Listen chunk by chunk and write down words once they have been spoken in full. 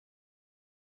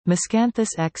Miscanthus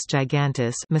x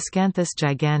giganteus, Miscanthus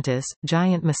giganteus,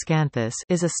 giant Miscanthus,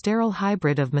 is a sterile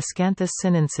hybrid of Miscanthus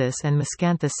sinensis and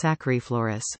Miscanthus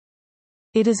sacchariflorus.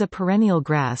 It is a perennial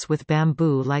grass with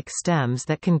bamboo-like stems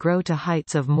that can grow to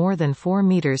heights of more than 4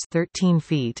 meters (13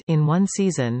 feet) in one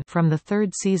season from the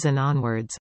third season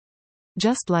onwards.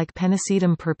 Just like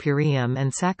Pennisetum purpureum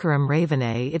and Saccharum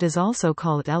ravenae, it is also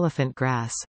called elephant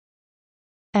grass.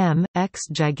 X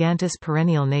giganteus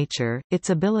perennial nature, its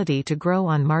ability to grow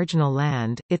on marginal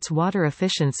land, its water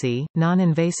efficiency,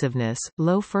 non-invasiveness,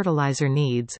 low fertilizer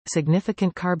needs,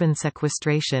 significant carbon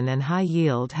sequestration and high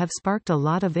yield have sparked a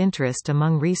lot of interest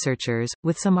among researchers,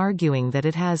 with some arguing that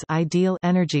it has ideal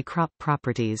energy crop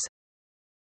properties.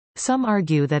 Some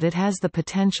argue that it has the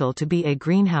potential to be a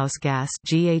greenhouse gas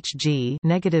 (GHG)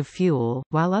 negative fuel,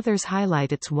 while others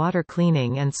highlight its water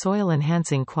cleaning and soil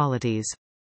enhancing qualities.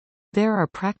 There are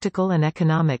practical and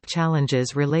economic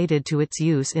challenges related to its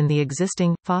use in the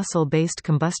existing, fossil-based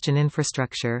combustion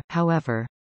infrastructure, however.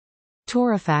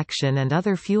 Torrefaction and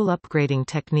other fuel upgrading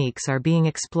techniques are being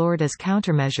explored as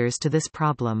countermeasures to this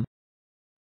problem.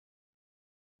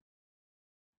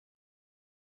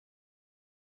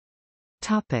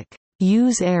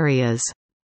 Use areas.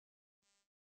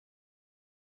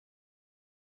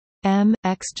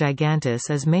 X giganteus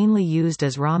is mainly used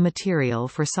as raw material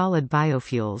for solid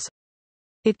biofuels.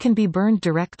 It can be burned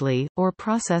directly, or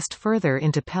processed further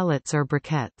into pellets or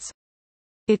briquettes.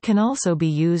 It can also be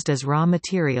used as raw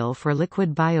material for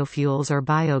liquid biofuels or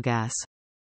biogas.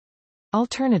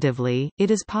 Alternatively,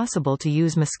 it is possible to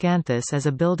use Miscanthus as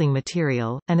a building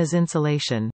material, and as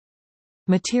insulation.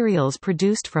 Materials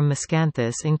produced from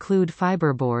Miscanthus include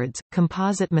fiberboards,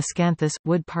 composite Miscanthus,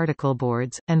 wood particle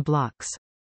boards, and blocks.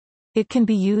 It can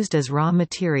be used as raw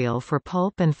material for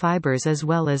pulp and fibers as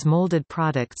well as molded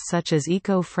products such as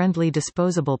eco-friendly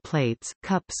disposable plates,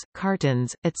 cups,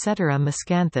 cartons, etc.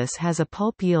 Miscanthus has a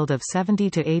pulp yield of 70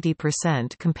 to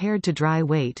 80% compared to dry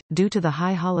weight, due to the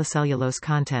high holocellulose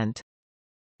content.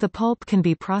 The pulp can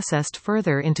be processed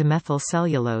further into methyl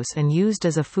cellulose and used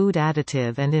as a food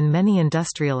additive and in many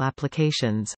industrial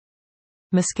applications.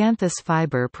 Miscanthus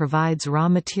fiber provides raw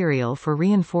material for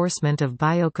reinforcement of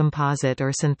biocomposite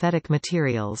or synthetic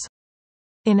materials.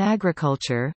 In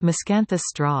agriculture, Miscanthus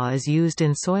straw is used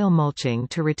in soil mulching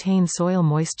to retain soil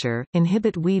moisture,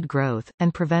 inhibit weed growth,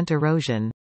 and prevent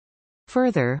erosion.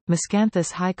 Further,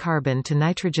 Miscanthus' high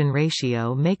carbon-to-nitrogen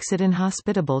ratio makes it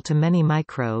inhospitable to many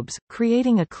microbes,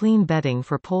 creating a clean bedding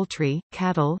for poultry,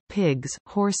 cattle, pigs,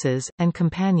 horses, and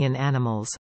companion animals.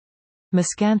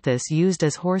 Miscanthus used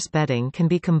as horse bedding can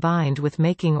be combined with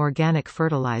making organic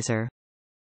fertilizer.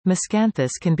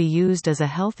 Miscanthus can be used as a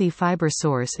healthy fiber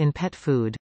source in pet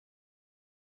food.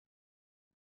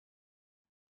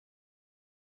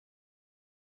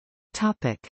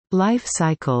 Life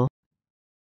cycle.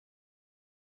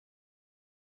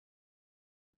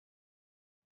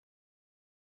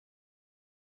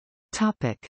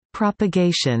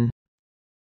 Propagation.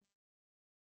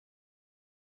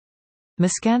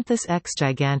 Miscanthus x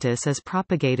giganteus is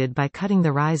propagated by cutting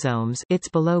the rhizomes, its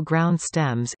below-ground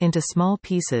stems, into small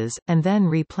pieces, and then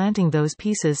replanting those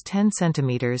pieces 10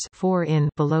 cm 4 in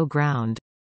below ground.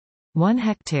 1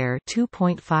 hectare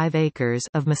 (2.5 acres)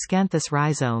 of Miscanthus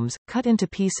rhizomes, cut into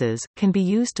pieces, can be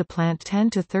used to plant 10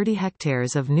 to 30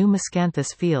 hectares of new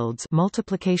Miscanthus fields,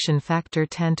 multiplication factor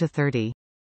 10 to 30.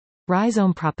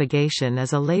 Rhizome propagation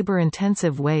is a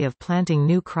labor-intensive way of planting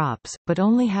new crops, but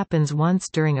only happens once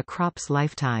during a crop's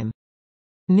lifetime.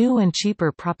 New and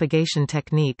cheaper propagation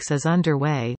techniques is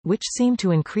underway, which seem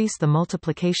to increase the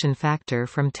multiplication factor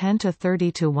from 10 to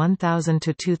 30 to 1000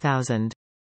 to 2000.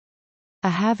 A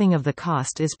halving of the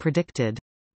cost is predicted.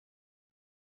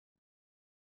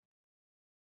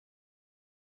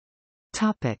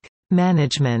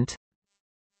 Management.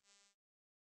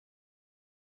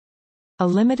 A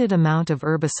limited amount of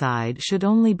herbicide should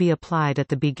only be applied at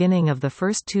the beginning of the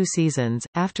first 2 seasons.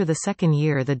 After the second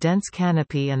year, the dense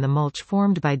canopy and the mulch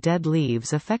formed by dead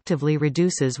leaves effectively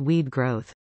reduces weed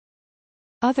growth.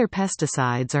 Other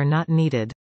pesticides are not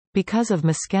needed. Because of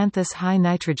Miscanthus' high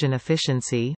nitrogen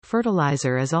efficiency,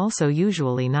 fertilizer is also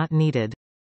usually not needed.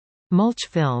 Mulch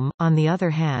film, on the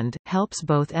other hand, helps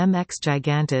both X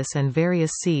giganteus and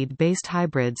various seed-based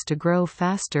hybrids to grow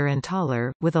faster and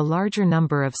taller, with a larger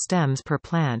number of stems per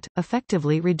plant,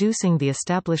 effectively reducing the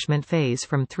establishment phase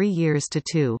from 3 years to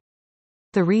 2.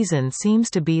 The reason seems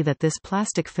to be that this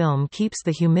plastic film keeps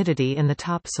the humidity in the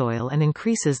topsoil and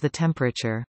increases the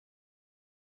temperature.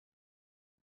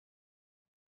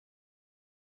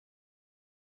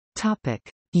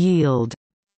 Yield.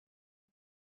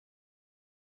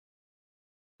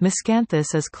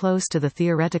 Miscanthus is close to the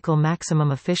theoretical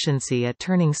maximum efficiency at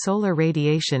turning solar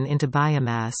radiation into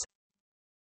biomass,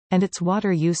 and its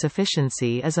water use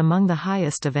efficiency is among the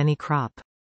highest of any crop.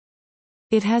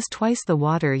 It has twice the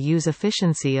water use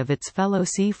efficiency of its fellow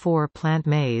C4 plant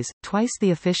maize, twice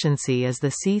the efficiency as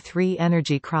the C3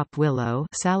 energy crop willow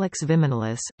Salix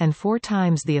viminalis, and 4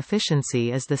 times the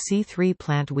efficiency as the C3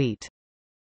 plant wheat.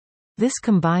 This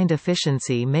combined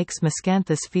efficiency makes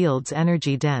Miscanthus fields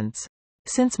energy dense.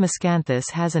 Since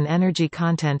Miscanthus has an energy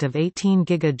content of 18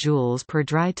 gigajoules per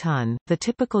dry ton, the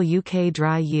typical UK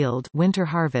dry yield winter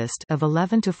harvest of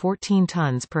 11 to 14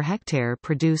 tons per hectare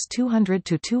produce 200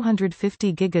 to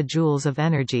 250 gigajoules of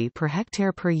energy per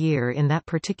hectare per year in that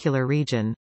particular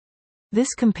region.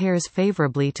 This compares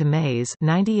favorably to maize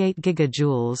 98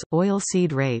 gigajoules,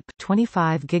 oilseed rape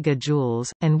 25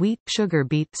 gigajoules, and wheat sugar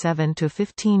beet 7 to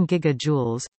 15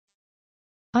 gigajoules.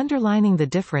 Underlining the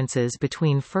differences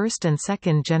between first and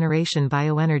second generation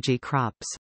bioenergy crops.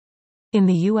 In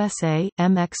the USA,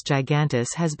 MX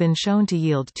giganteus has been shown to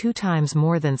yield 2 times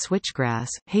more than switchgrass.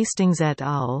 Hastings et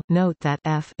al. Note that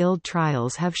ILD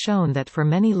trials have shown that for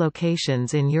many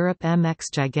locations in Europe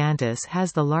MX giganteus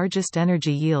has the largest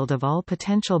energy yield of all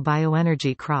potential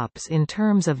bioenergy crops in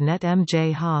terms of net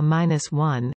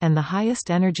mJ/Ha-1, and the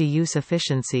highest energy use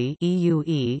efficiency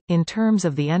EUE, in terms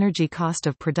of the energy cost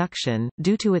of production,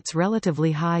 due to its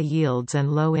relatively high yields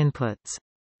and low inputs.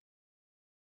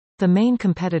 The main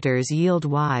competitors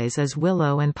yield-wise is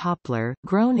willow and poplar,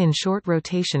 grown in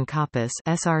short-rotation coppice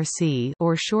 (SRC)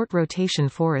 or short-rotation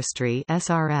forestry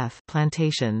 (SRF)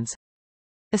 plantations.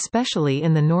 Especially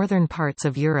in the northern parts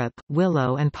of Europe,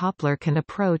 willow and poplar can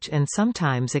approach and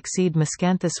sometimes exceed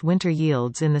Miscanthus winter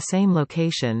yields in the same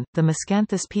location. The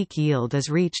Miscanthus peak yield is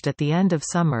reached at the end of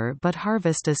summer, but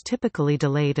harvest is typically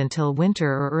delayed until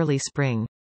winter or early spring.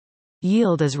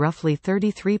 Yield is roughly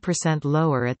 33%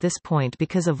 lower at this point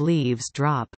because of leaves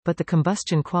drop, but the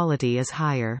combustion quality is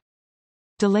higher.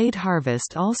 Delayed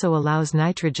harvest also allows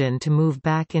nitrogen to move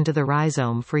back into the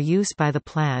rhizome for use by the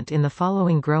plant in the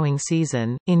following growing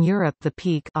season. In Europe, the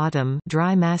peak autumn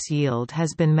dry mass yield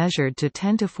has been measured to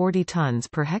 10 to 40 tons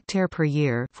per hectare per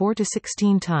year, 4 to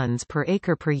 16 tons per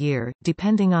acre per year,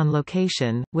 depending on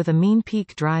location, with a mean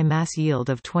peak dry mass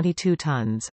yield of 22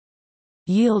 tons.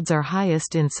 Yields are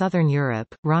highest in southern Europe.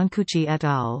 Roncucci et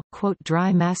al. Quote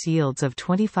dry mass yields of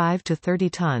 25 to 30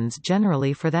 tons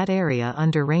generally for that area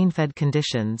under rain-fed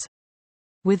conditions.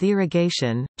 With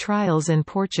irrigation, trials in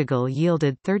Portugal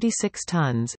yielded 36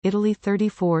 tons, Italy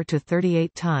 34 to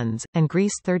 38 tons, and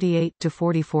Greece 38 to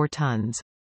 44 tons.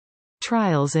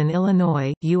 Trials in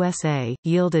Illinois, USA,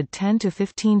 yielded 10 to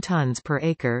 15 tons per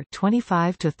acre,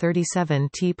 25 to 37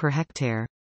 t per hectare.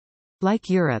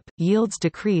 Like Europe, yields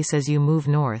decrease as you move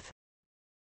north.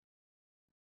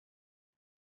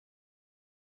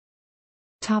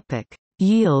 Topic: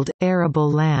 Yield,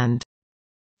 arable land.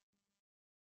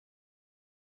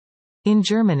 In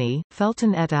Germany,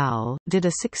 Felten et al. Did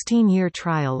a 16-year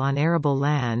trial on arable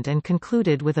land and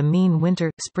concluded with a mean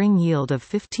winter-spring yield of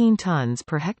 15 tons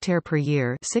per hectare per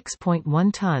year,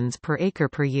 6.1 tons per acre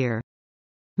per year.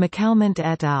 McCalmont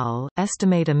et al.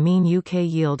 Estimate a mean UK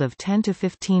yield of 10 to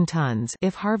 15 tons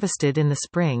if harvested in the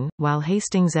spring, while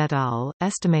Hastings et al.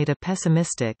 Estimate a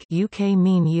pessimistic UK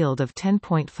mean yield of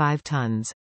 10.5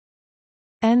 tons.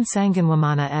 N.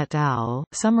 Sanganwamana et al.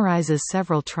 Summarizes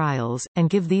several trials, and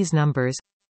give these numbers.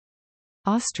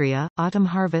 Austria, autumn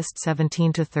harvest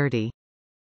 17 to 30.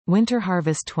 Winter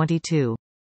harvest 22.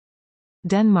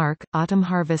 Denmark, autumn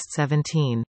harvest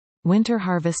 17. Winter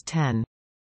harvest 10.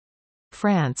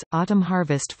 France, autumn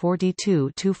harvest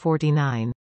 42 to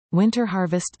 49. Winter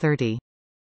harvest 30.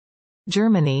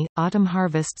 Germany, autumn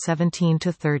harvest 17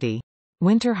 to 30.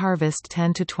 Winter harvest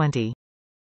 10 to 20.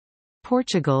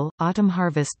 Portugal, autumn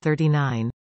harvest 39.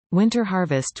 Winter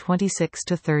harvest 26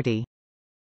 to 30.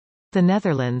 The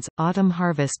Netherlands, autumn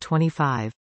harvest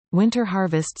 25. Winter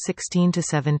harvest 16 to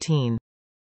 17.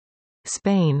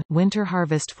 Spain, winter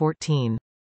harvest 14.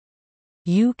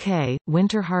 UK,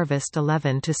 winter harvest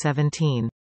 11 to 17.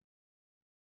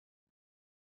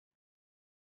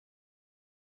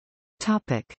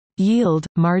 Topic: Yield,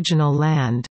 marginal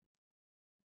land.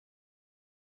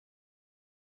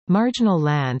 Marginal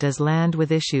land is land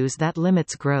with issues that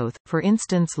limits growth, for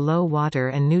instance low water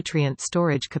and nutrient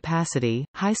storage capacity,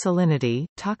 high salinity,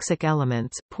 toxic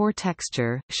elements, poor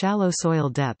texture, shallow soil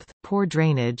depth, poor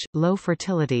drainage, low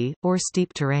fertility, or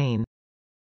steep terrain.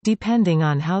 Depending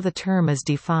on how the term is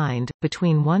defined,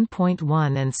 between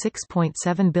 1.1 and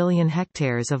 6.7 billion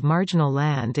hectares of marginal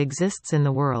land exists in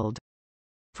the world.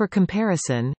 For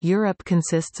comparison, Europe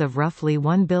consists of roughly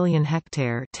 1 billion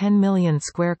hectare, 10 million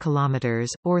square kilometers,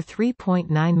 or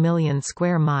 3.9 million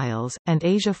square miles, and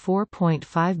Asia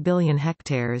 4.5 billion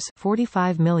hectares,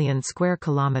 45 million square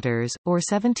kilometers, or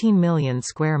 17 million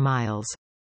square miles.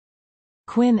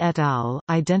 Quinn et al.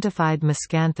 Identified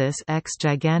Miscanthus x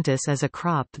giganteus as a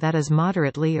crop that is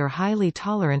moderately or highly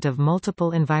tolerant of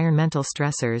multiple environmental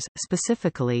stressors,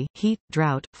 specifically, heat,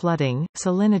 drought, flooding,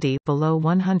 salinity below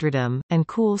 100 m, and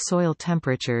cool soil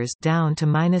temperatures down to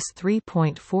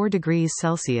 -3.4 degrees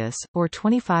Celsius, or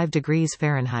 25 degrees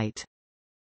Fahrenheit.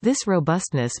 This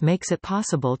robustness makes it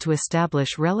possible to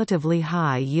establish relatively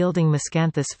high-yielding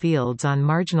Miscanthus fields on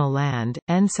marginal land.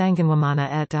 N. Sanganwamana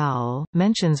et al.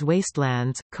 Mentions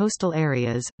wastelands, coastal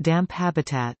areas, damp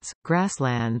habitats,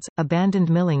 grasslands, abandoned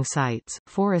milling sites,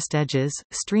 forest edges,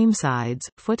 stream sides,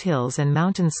 foothills and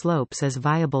mountain slopes as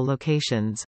viable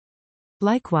locations.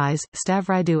 Likewise,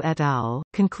 Stavridou et al.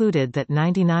 Concluded that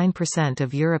 99%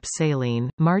 of Europe's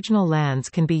saline, marginal lands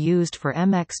can be used for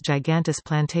MX giganteus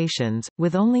plantations,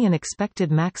 with only an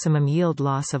expected maximum yield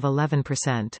loss of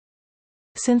 11%.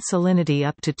 Since salinity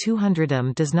up to 200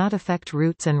 m does not affect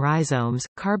roots and rhizomes,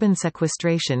 carbon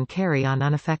sequestration carry on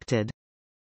unaffected.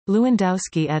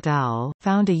 Lewandowski et al.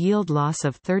 Found a yield loss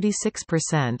of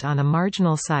 36% on a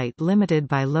marginal site limited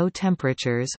by low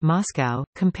temperatures Moscow,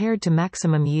 compared to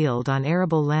maximum yield on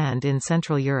arable land in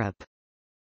Central Europe.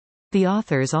 The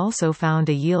authors also found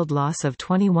a yield loss of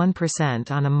 21%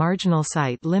 on a marginal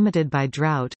site limited by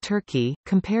drought Turkey,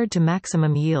 compared to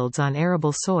maximum yields on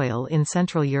arable soil in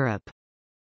Central Europe.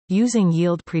 Using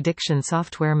yield prediction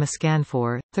software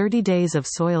Miscanthus, 30 days of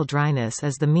soil dryness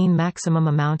is the mean maximum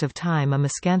amount of time a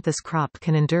Miscanthus crop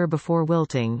can endure before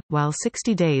wilting, while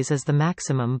 60 days is the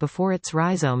maximum before its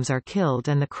rhizomes are killed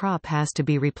and the crop has to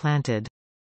be replanted.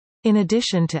 In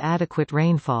addition to adequate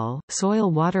rainfall, soil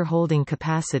water holding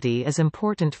capacity is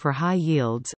important for high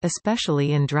yields,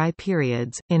 especially in dry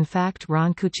periods. In fact,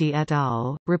 Roncucci et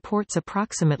al. Reports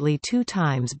approximately 2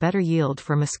 times better yield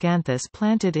for Miscanthus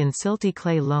planted in silty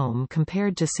clay loam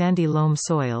compared to sandy loam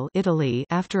soil Italy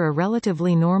after a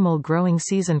relatively normal growing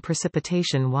season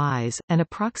precipitation-wise, and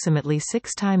approximately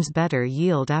 6 times better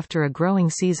yield after a growing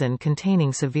season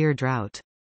containing severe drought.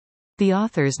 The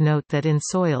authors note that in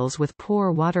soils with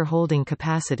poor water-holding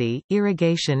capacity,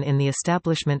 irrigation in the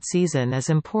establishment season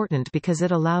is important because it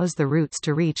allows the roots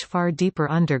to reach far deeper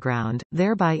underground,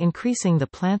 thereby increasing the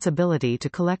plant's ability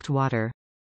to collect water.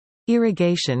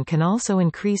 Irrigation can also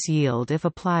increase yield if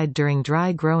applied during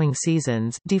dry growing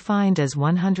seasons, defined as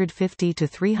 150 to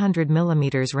 300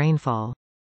 mm rainfall.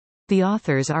 The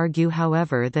authors argue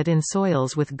however that in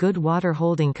soils with good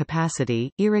water-holding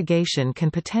capacity, irrigation can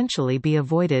potentially be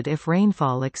avoided if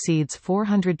rainfall exceeds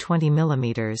 420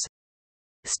 mm.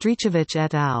 Stričević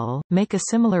et al. Make a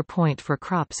similar point for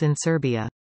crops in Serbia.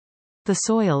 The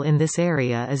soil in this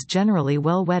area is generally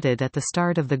well wetted at the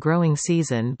start of the growing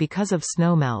season because of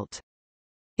snow melt.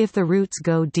 If the roots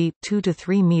go deep 2 to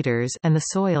 3 meters and the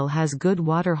soil has good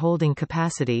water holding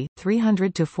capacity,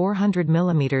 300 to 400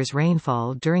 mm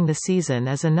rainfall during the season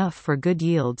is enough for good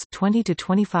yields 20 to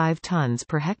 25 tons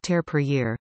per hectare per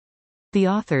year. The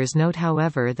authors note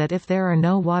however that if there are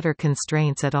no water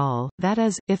constraints at all, that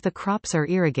is, if the crops are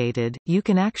irrigated, you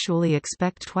can actually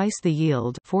expect twice the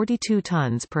yield 42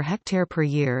 tons per hectare per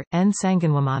year. N.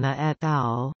 Sanganwamana et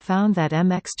al. Found that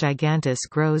MX giganteus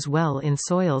grows well in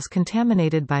soils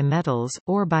contaminated by metals,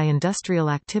 or by industrial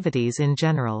activities in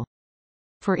general.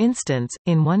 For instance,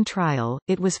 in one trial,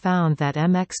 it was found that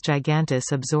MX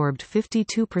giganteus absorbed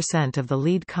 52% of the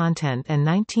lead content and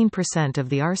 19% of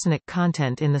the arsenic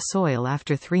content in the soil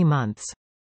after 3 months.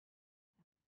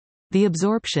 The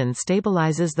absorption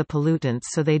stabilizes the pollutants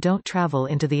so they don't travel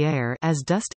into the air as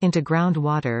dust, into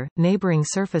groundwater, neighboring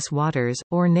surface waters,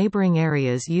 or neighboring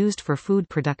areas used for food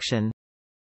production.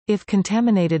 If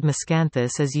contaminated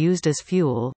Miscanthus is used as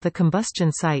fuel, the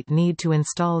combustion site need to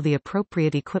install the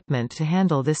appropriate equipment to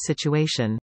handle this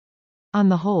situation. On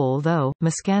the whole though,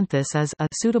 Miscanthus is a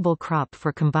suitable crop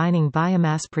for combining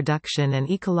biomass production and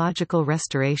ecological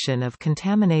restoration of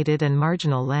contaminated and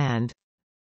marginal land.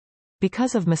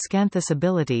 Because of Miscanthus'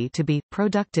 ability to be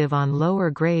productive on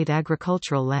lower-grade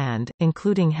agricultural land,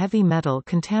 including heavy metal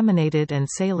contaminated and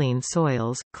saline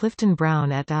soils, Clifton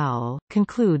Brown et al.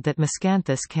 Conclude that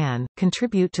Miscanthus can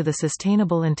contribute to the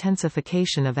sustainable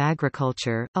intensification of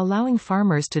agriculture, allowing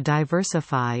farmers to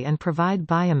diversify and provide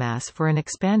biomass for an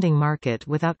expanding market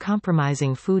without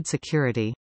compromising food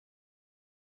security.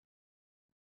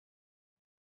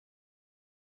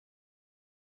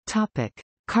 Topic: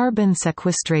 Carbon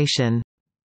sequestration.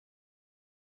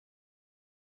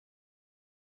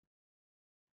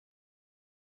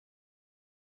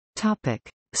 Topic: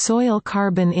 Soil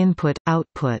carbon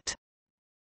input-output.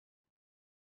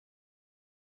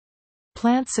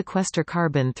 Plants sequester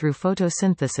carbon through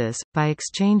photosynthesis, by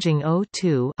exchanging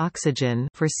O2 oxygen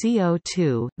for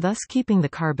CO2, thus keeping the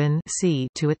carbon C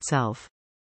to itself.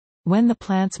 When the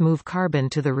plants move carbon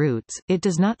to the roots, it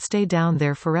does not stay down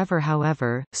there forever.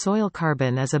 However, soil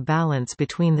carbon is a balance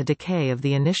between the decay of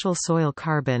the initial soil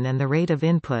carbon and the rate of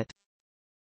input.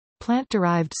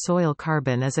 Plant-derived soil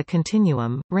carbon is a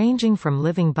continuum, ranging from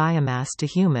living biomass to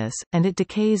humus, and it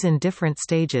decays in different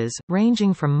stages,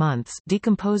 ranging from months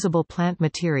decomposable plant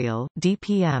material,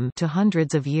 DPM, to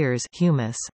hundreds of years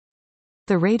humus.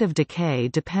 The rate of decay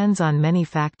depends on many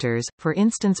factors, for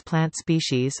instance plant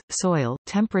species, soil,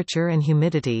 temperature and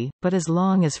humidity, but as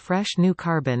long as fresh new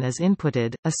carbon is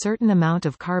inputted, a certain amount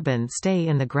of carbon stay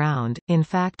in the ground. In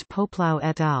fact, Poplau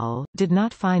et al. Did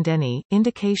not find any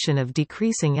indication of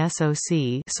decreasing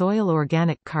SOC soil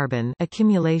organic carbon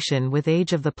accumulation with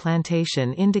age of the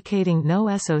plantation, indicating no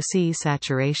SOC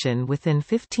saturation within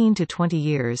 15 to 20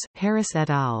 years. Harris et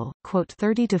al. Quote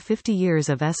 30 to 50 years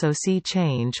of SOC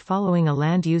change following a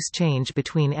land use change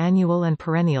between annual and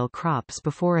perennial crops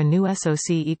before a new SOC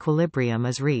equilibrium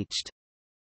is reached.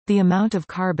 The amount of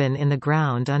carbon in the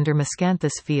ground under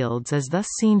Miscanthus fields is thus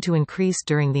seen to increase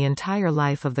during the entire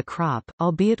life of the crop,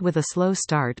 albeit with a slow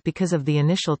start because of the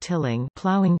initial tilling,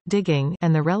 plowing, digging,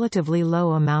 and the relatively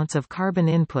low amounts of carbon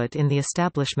input in the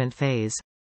establishment phase.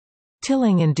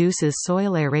 Tilling induces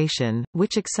soil aeration,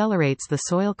 which accelerates the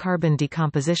soil carbon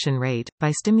decomposition rate,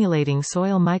 by stimulating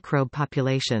soil microbe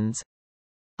populations.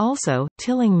 Also,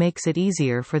 tilling makes it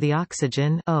easier for the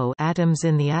oxygen O atoms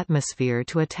in the atmosphere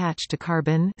to attach to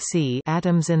carbon C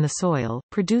atoms in the soil,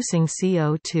 producing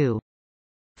CO2.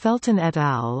 Felton et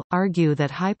al. Argue that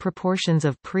high proportions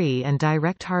of pre- and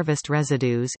direct harvest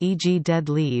residues, e.g. dead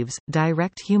leaves,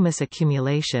 direct humus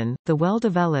accumulation, the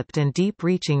well-developed and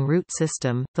deep-reaching root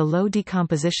system, the low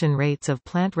decomposition rates of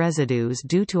plant residues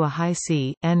due to a high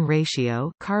C/N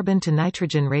ratio,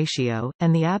 carbon-to-nitrogen ratio,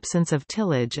 and the absence of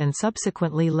tillage and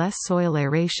subsequently less soil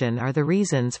aeration are the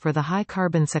reasons for the high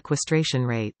carbon sequestration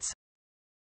rates.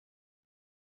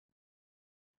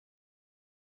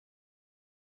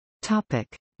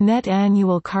 Net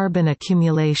annual carbon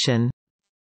accumulation.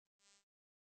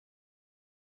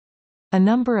 A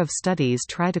number of studies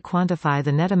try to quantify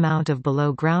the net amount of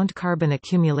below-ground carbon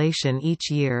accumulation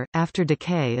each year, after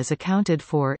decay is accounted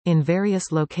for, in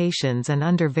various locations and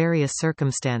under various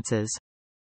circumstances.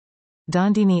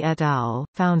 Dondini et al.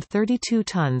 Found 32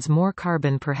 tons more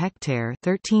carbon per hectare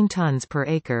 13 tons per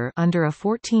acre under a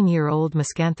 14-year-old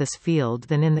Miscanthus field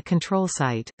than in the control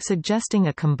site, suggesting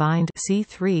a combined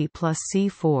C3 plus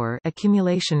C4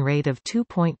 accumulation rate of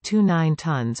 2.29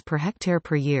 tons per hectare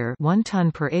per year 1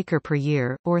 ton per acre per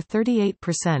year, or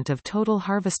 38% of total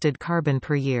harvested carbon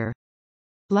per year.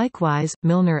 Likewise,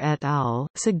 Milner et al.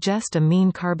 Suggest a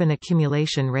mean carbon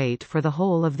accumulation rate for the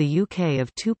whole of the UK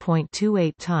of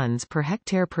 2.28 tonnes per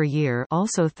hectare per year,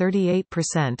 also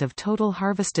 38% of total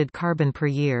harvested carbon per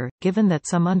year, given that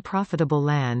some unprofitable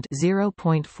land,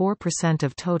 0.4%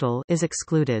 of total, is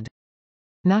excluded.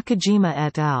 Nakajima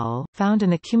et al. Found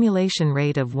an accumulation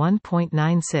rate of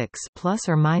 1.96 plus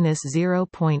or minus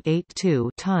 0.82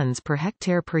 tons per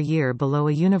hectare per year below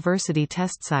a university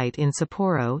test site in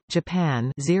Sapporo,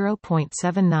 Japan,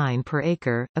 0.79 per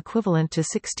acre, equivalent to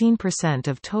 16%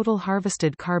 of total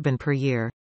harvested carbon per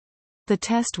year. The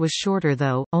test was shorter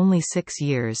though, only 6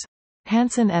 years.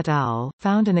 Hansen et al.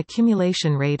 Found an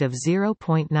accumulation rate of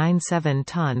 0.97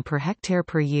 ton per hectare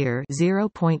per year,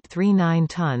 0.39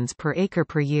 tons per acre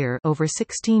per year over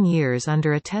 16 years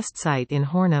under a test site in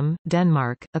Hornum,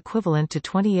 Denmark, equivalent to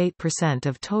 28%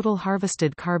 of total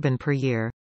harvested carbon per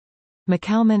year.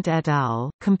 McCalmont et al.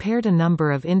 Compared a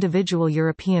number of individual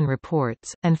European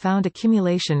reports, and found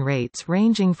accumulation rates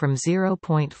ranging from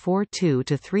 0.42 to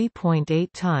 3.8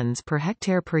 tons per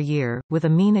hectare per year, with a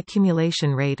mean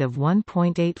accumulation rate of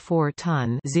 1.84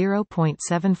 ton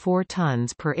 (0.74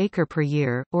 tons per acre per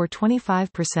year), or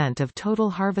 25% of total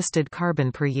harvested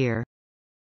carbon per year.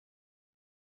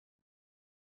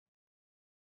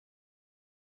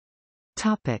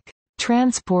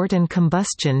 Transport and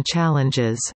combustion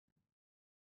challenges.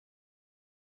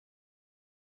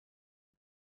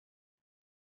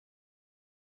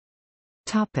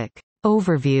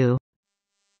 Overview.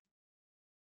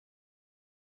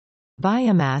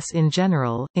 Biomass in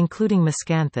general, including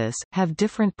Miscanthus, have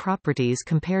different properties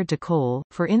compared to coal,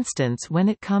 for instance when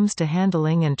it comes to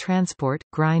handling and transport,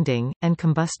 grinding, and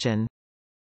combustion.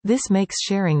 This makes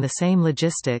sharing the same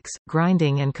logistics,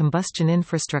 grinding and combustion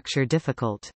infrastructure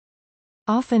difficult.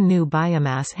 Often new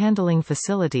biomass handling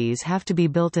facilities have to be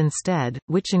built instead,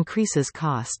 which increases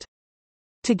cost.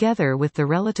 Together with the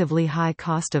relatively high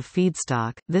cost of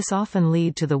feedstock, this often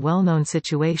lead to the well-known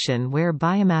situation where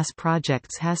biomass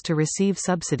projects has to receive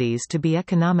subsidies to be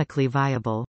economically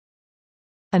viable.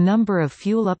 A number of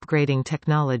fuel upgrading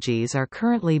technologies are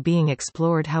currently being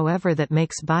explored, however, that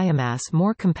makes biomass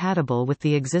more compatible with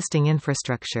the existing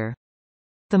infrastructure.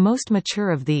 The most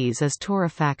mature of these is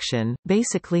torrefaction,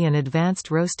 basically an advanced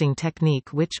roasting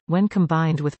technique which, when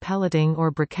combined with pelleting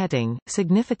or briquetting,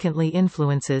 significantly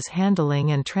influences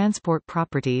handling and transport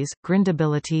properties,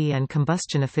 grindability and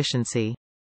combustion efficiency.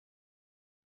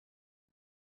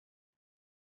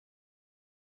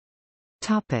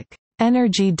 Topic: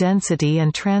 Energy density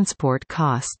and transport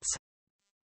costs.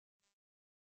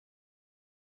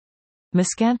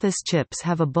 Miscanthus chips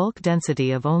have a bulk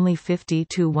density of only 50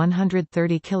 to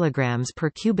 130 kg per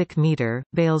cubic meter,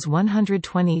 bales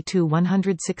 120 to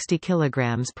 160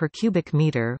 kg per cubic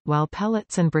meter, while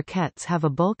pellets and briquettes have a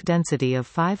bulk density of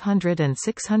 500 and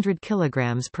 600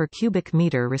 kg per cubic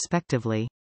meter respectively.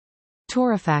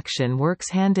 Torrefaction works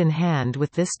hand in hand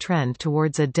with this trend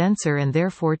towards a denser and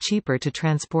therefore cheaper to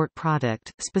transport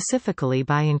product, specifically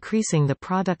by increasing the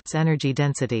product's energy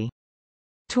density.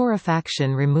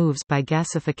 Torrefaction removes by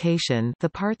gasification the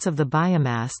parts of the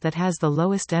biomass that has the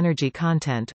lowest energy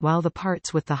content, while the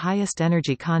parts with the highest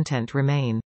energy content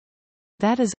remain.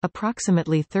 That is,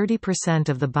 approximately 30%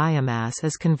 of the biomass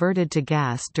is converted to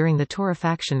gas during the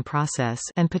torrefaction process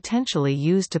and potentially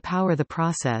used to power the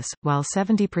process, while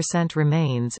 70%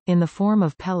 remains, in the form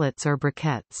of pellets or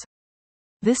briquettes.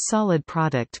 This solid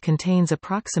product contains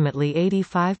approximately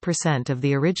 85% of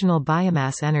the original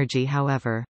biomass energy,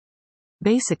 however.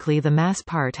 Basically, the mass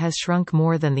part has shrunk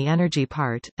more than the energy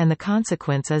part, and the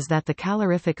consequence is that the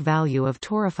calorific value of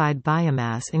torrefied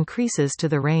biomass increases to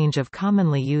the range of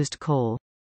commonly used coal.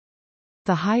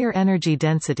 The higher energy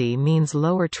density means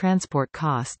lower transport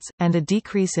costs, and a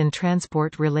decrease in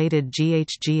transport-related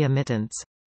GHG emittance.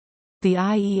 The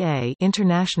IEA,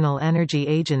 International Energy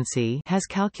Agency, has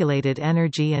calculated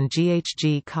energy and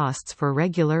GHG costs for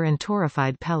regular and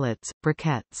torrefied pellets,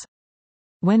 briquettes.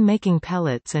 When making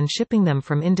pellets and shipping them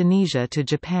from Indonesia to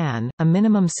Japan, a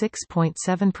minimum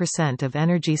 6.7% of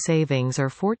energy savings or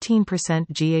 14%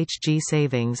 GHG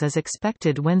savings is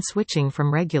expected when switching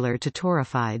from regular to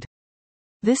torrefied.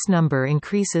 This number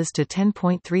increases to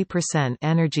 10.3%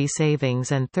 energy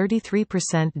savings and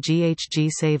 33% GHG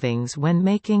savings when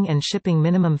making and shipping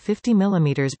minimum 50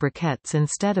 mm briquettes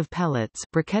instead of pellets.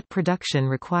 Briquette production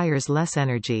requires less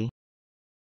energy.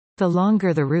 The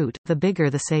longer the route, the bigger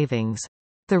the savings.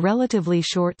 The relatively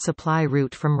short supply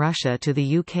route from Russia to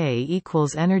the UK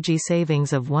equals energy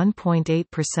savings of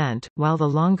 1.8%, while the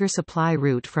longer supply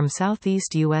route from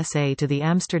southeast USA to the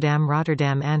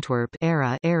Amsterdam-Rotterdam-Antwerp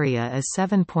area is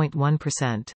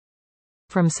 7.1%.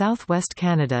 From southwest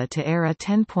Canada to ERA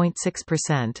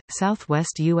 10.6%,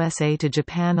 southwest USA to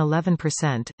Japan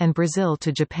 11%, and Brazil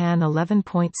to Japan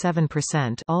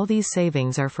 11.7%. All these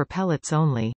savings are for pellets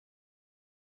only.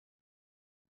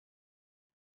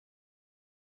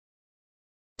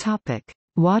 Topic: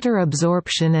 Water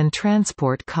absorption and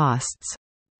transport costs.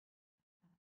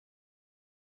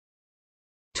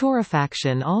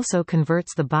 Torrefaction also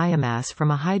converts the biomass from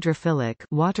a hydrophilic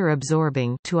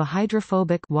water-absorbing to a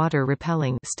hydrophobic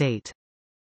water-repelling state.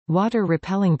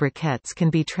 Water-repelling briquettes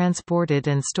can be transported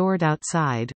and stored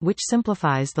outside, which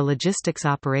simplifies the logistics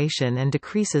operation and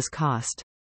decreases cost.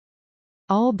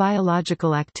 All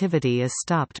biological activity is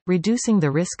stopped, reducing the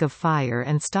risk of fire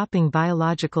and stopping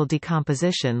biological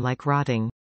decomposition like rotting.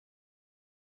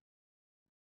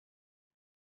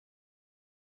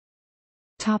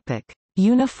 Topic: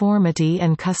 Uniformity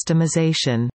and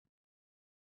customization.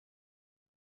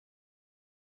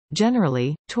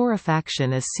 Generally,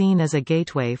 torrefaction is seen as a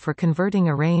gateway for converting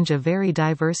a range of very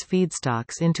diverse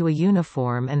feedstocks into a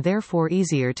uniform and therefore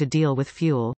easier to deal with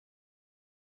fuel.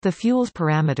 The fuel's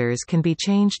parameters can be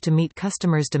changed to meet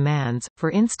customers' demands, for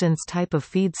instance type of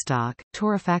feedstock,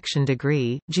 torrefaction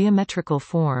degree, geometrical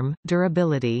form,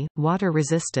 durability, water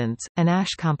resistance, and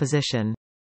ash composition.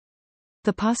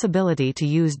 The possibility to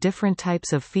use different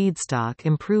types of feedstock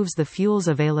improves the fuel's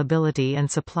availability and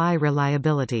supply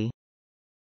reliability.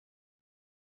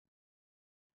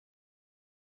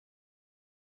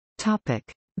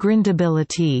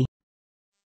 Grindability.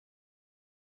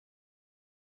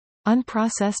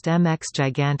 Unprocessed MX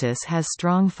giganteus has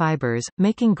strong fibers,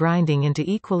 making grinding into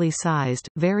equally sized,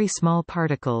 very small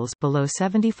particles below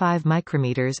 75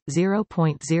 micrometers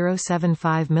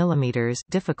 (0.075 millimeters)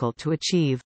 difficult to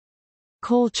achieve.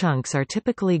 Coal chunks are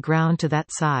typically ground to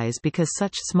that size because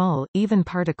such small, even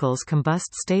particles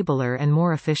combust stabler and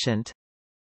more efficient.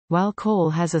 while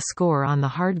coal has a score on the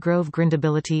Hardgrove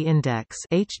Grindability Index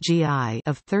 (HGI)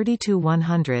 of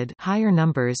 30/100. Higher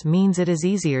numbers means it is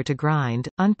easier to grind.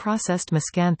 Unprocessed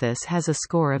Miscanthus has a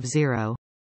score of 0.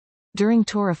 During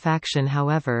torrefaction,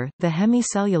 however, the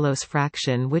hemicellulose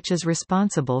fraction, which is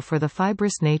responsible for the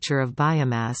fibrous nature of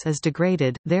biomass, is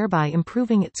degraded, thereby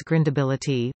improving its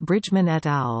grindability. Bridgman et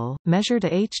al. Measured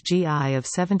a HGI of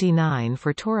 79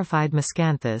 for torrefied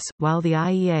Miscanthus, while the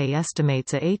IEA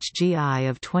estimates a HGI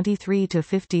of 23 to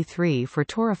 53 for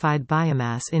torrefied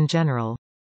biomass in general.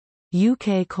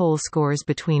 UK coal scores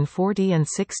between 40 and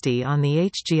 60 on the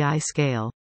HGI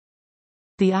scale.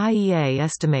 The IEA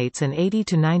estimates an 80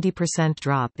 to 90%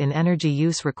 drop in energy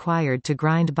use required to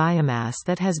grind biomass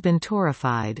that has been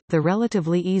torrefied. The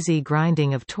relatively easy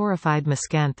grinding of torrefied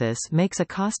Miscanthus makes a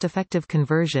cost-effective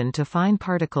conversion to fine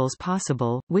particles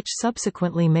possible, which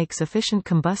subsequently makes efficient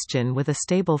combustion with a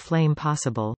stable flame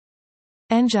possible.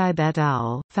 Engibe et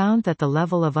al. Found that the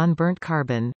level of unburnt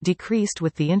carbon decreased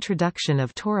with the introduction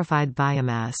of torrefied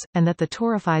biomass, and that the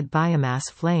torrefied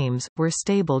biomass flames were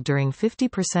stable during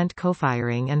 50%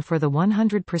 co-firing and for the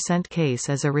 100% case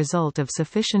as a result of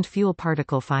sufficient fuel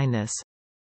particle fineness.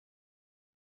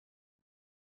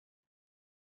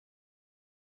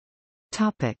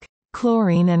 Topic: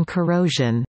 Chlorine and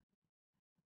corrosion.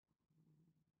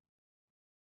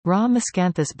 Raw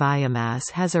Miscanthus biomass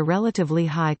has a relatively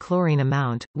high chlorine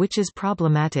amount, which is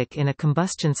problematic in a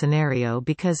combustion scenario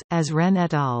because, as Wren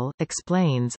et al.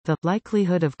 Explains, the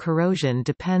likelihood of corrosion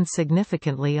depends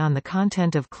significantly on the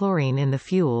content of chlorine in the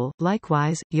fuel.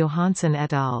 Likewise, Johansson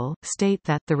et al. State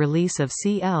that the release of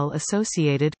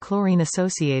Cl-associated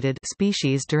chlorine-associated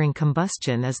species during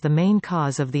combustion is the main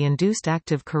cause of the induced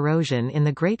active corrosion in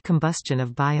the great combustion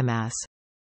of biomass.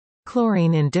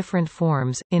 Chlorine in different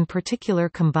forms, in particular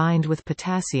combined with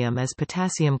potassium as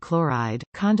potassium chloride,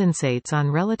 condensates on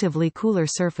relatively cooler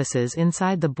surfaces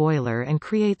inside the boiler and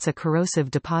creates a corrosive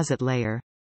deposit layer.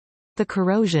 The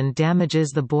corrosion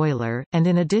damages the boiler, and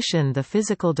in addition the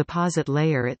physical deposit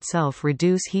layer itself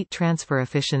reduce heat transfer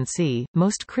efficiency,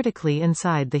 most critically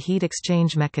inside the heat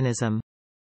exchange mechanism.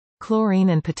 Chlorine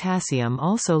and potassium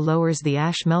also lowers the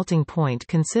ash melting point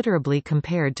considerably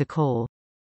compared to coal.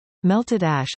 Melted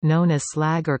ash, known as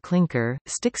slag or clinker,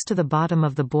 sticks to the bottom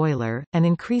of the boiler, and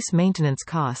increase maintenance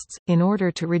costs. In order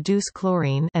to reduce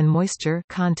chlorine and moisture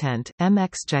content,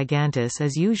 MX giganteus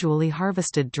is usually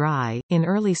harvested dry, in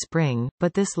early spring,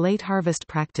 but this late harvest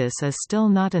practice is still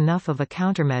not enough of a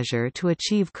countermeasure to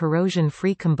achieve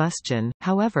corrosion-free combustion.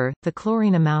 However, the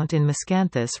chlorine amount in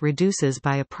Miscanthus reduces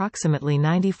by approximately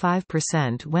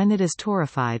 95% when it is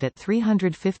torrefied at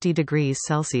 350 degrees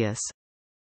Celsius.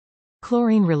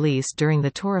 Chlorine release during the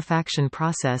torrefaction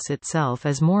process itself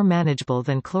is more manageable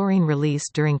than chlorine release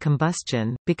during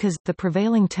combustion, because, the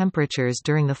prevailing temperatures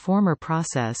during the former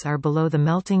process are below the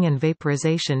melting and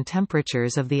vaporization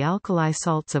temperatures of the alkali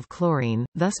salts of chlorine,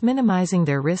 thus minimizing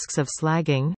their risks of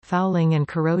slagging, fouling and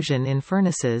corrosion in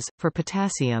furnaces. For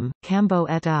potassium, Cambo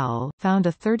et al. Found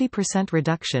a 30%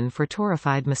 reduction for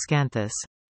torrefied Miscanthus.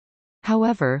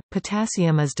 However,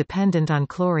 potassium is dependent on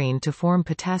chlorine to form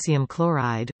potassium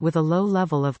chloride. With a low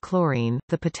level of chlorine,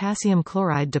 the potassium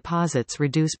chloride deposits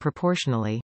reduce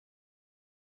proportionally.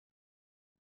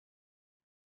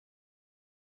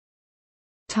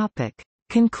 Topic: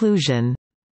 Conclusion.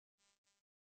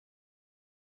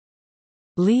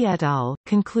 Lee et al.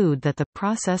 Conclude that the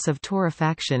process of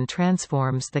torrefaction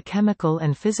transforms the chemical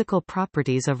and physical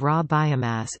properties of raw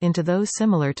biomass into those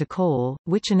similar to coal,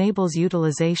 which enables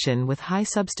utilization with high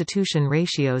substitution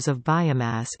ratios of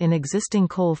biomass in existing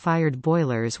coal-fired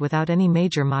boilers without any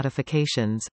major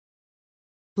modifications.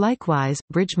 Likewise,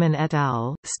 Bridgman et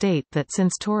al. State that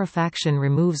since torrefaction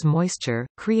removes moisture,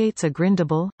 creates a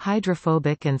grindable,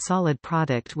 hydrophobic and solid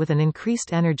product with an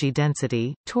increased energy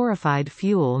density, torrefied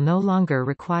fuel no longer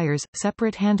requires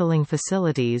separate handling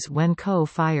facilities when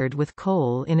co-fired with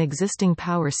coal in existing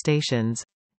power stations.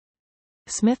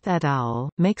 Smith et al.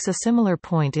 Makes a similar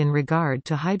point in regard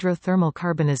to hydrothermal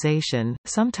carbonization,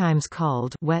 sometimes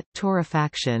called wet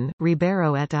torrefaction.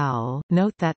 Ribeiro et al.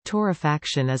 Note that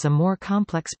torrefaction is a more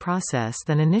complex process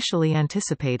than initially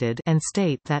anticipated and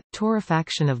state that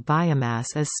torrefaction of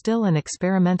biomass is still an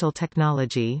experimental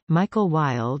technology. Michael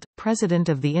Wild, president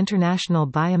of the International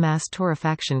Biomass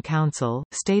Torrefaction Council,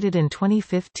 stated in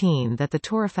 2015 that the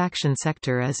torrefaction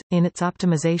sector is, in its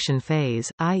optimization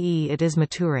phase, i.e. it is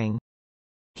maturing.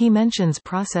 He mentions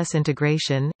process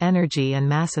integration, energy and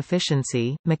mass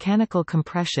efficiency, mechanical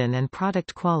compression and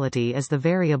product quality as the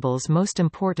variables most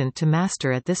important to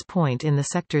master at this point in the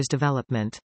sector's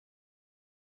development.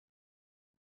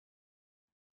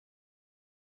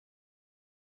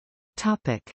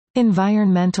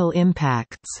 Environmental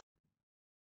impacts.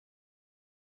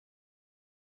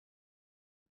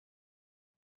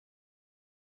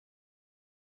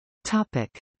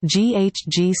 Topic: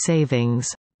 GHG savings.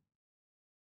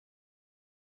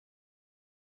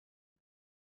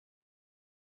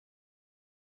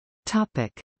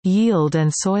 Topic: Yield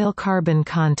and soil carbon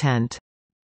content.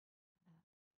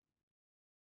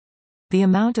 The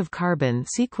amount of carbon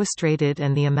sequestrated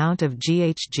and the amount of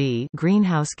GHG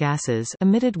greenhouse gases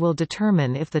emitted will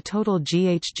determine if the total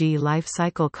GHG life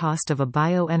cycle cost of a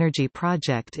bioenergy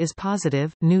project is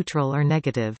positive, neutral or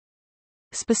negative.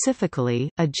 Specifically,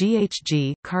 a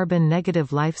GHG carbon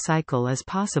negative life cycle is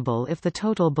possible if the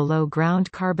total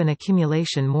below-ground carbon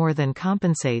accumulation more than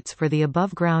compensates for the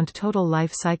above-ground total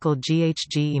life cycle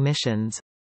GHG emissions.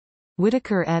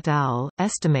 Whitaker et al.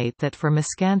 Estimate that for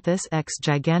Miscanthus x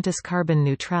giganteus carbon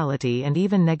neutrality and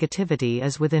even negativity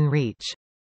is within reach.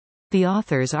 The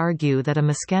authors argue that a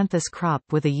Miscanthus crop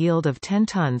with a yield of 10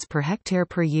 tons per hectare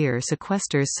per year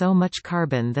sequesters so much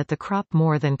carbon that the crop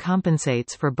more than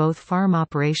compensates for both farm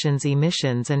operations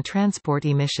emissions and transport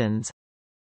emissions.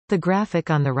 The graphic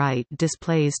on the right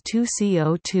displays two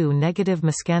CO2 negative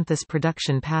Miscanthus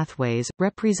production pathways,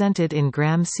 represented in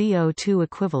gram CO2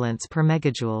 equivalents per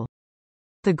megajoule.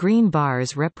 The green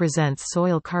bars represents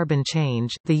soil carbon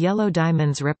change, the yellow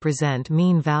diamonds represent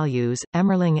mean values.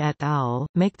 Emmerling et al.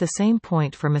 Make the same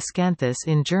point for Miscanthus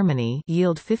in Germany,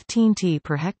 yield 15 t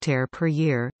per hectare per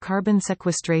year, carbon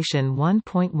sequestration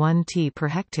 1.1 t per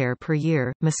hectare per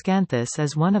year. Miscanthus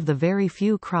is one of the very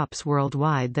few crops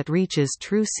worldwide that reaches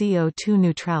true CO2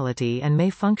 neutrality and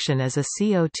may function as a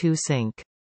CO2 sink.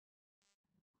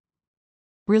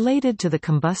 Related to the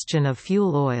combustion of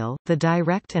fuel oil, the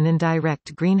direct and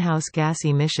indirect greenhouse gas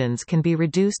emissions can be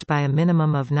reduced by a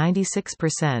minimum of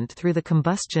 96% through the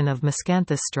combustion of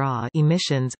Miscanthus straw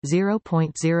emissions,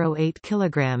 0.08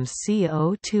 kg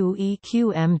CO2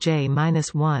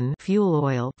 EQMJ-1 fuel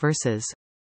oil versus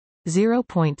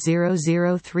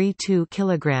 0.0032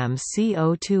 kg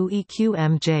CO2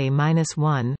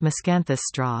 EQMJ-1 Miscanthus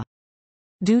straw.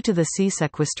 Due to the sea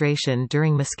sequestration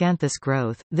during Miscanthus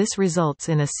growth, this results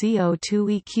in a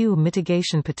CO2 EQ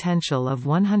mitigation potential of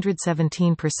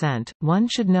 117%. One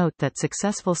should note that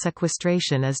successful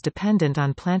sequestration is dependent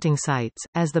on planting sites,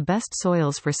 as the best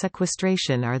soils for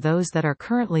sequestration are those that are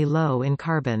currently low in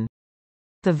carbon.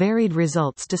 The varied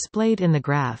results displayed in the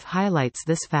graph highlights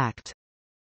this fact.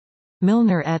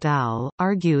 Milner et al.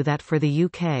 Argue that for the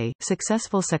UK,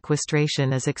 successful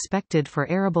sequestration is expected for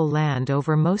arable land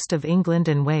over most of England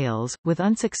and Wales, with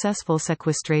unsuccessful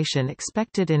sequestration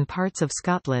expected in parts of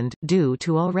Scotland, due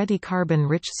to already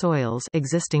carbon-rich soils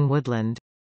existing woodland.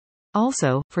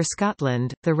 Also, for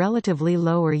Scotland, the relatively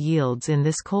lower yields in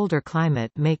this colder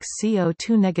climate makes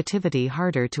CO2 negativity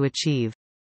harder to achieve.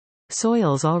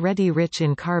 Soils already rich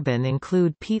in carbon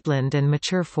include peatland and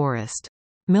mature forest.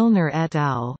 Milner et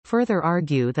al. Further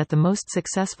argue that the most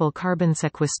successful carbon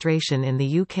sequestration in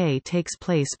the UK takes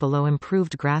place below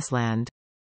improved grassland.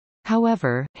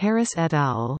 However, Harris et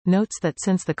al. Notes that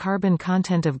since the carbon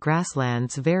content of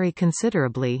grasslands vary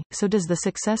considerably, so does the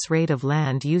success rate of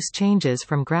land use changes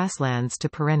from grasslands to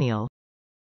perennial.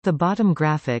 The bottom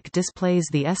graphic displays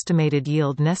the estimated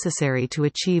yield necessary to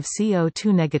achieve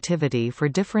CO2 negativity for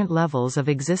different levels of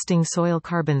existing soil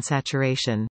carbon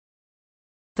saturation.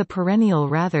 The perennial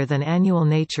rather than annual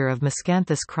nature of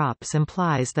Miscanthus crops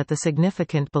implies that the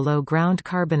significant below-ground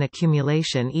carbon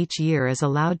accumulation each year is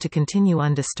allowed to continue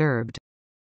undisturbed.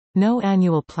 No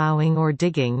annual plowing or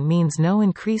digging means no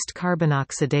increased carbon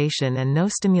oxidation and no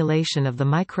stimulation of the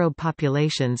microbe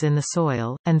populations in the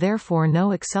soil, and therefore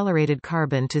no accelerated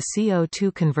carbon to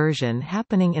CO2 conversion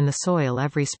happening in the soil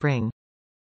every spring.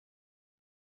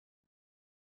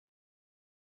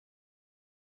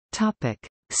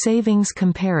 Savings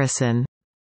comparison.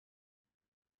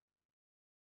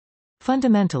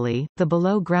 Fundamentally, the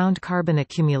below-ground carbon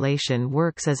accumulation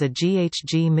works as a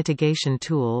GHG mitigation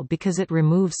tool because it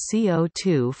removes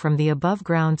CO2 from the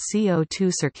above-ground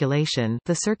CO2 circulation,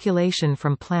 the circulation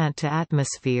from plant to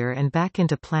atmosphere and back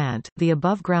into plant. The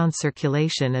above-ground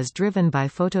circulation is driven by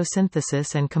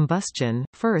photosynthesis and combustion.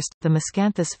 First, the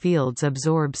Miscanthus fields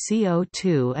absorb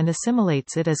CO2 and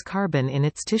assimilates it as carbon in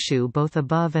its tissue both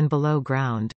above and below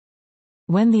ground.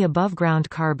 When the above-ground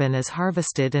carbon is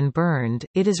harvested and burned,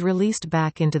 it is released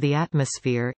back into the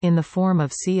atmosphere, in the form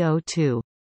of CO2.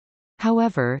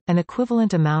 However, an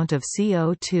equivalent amount of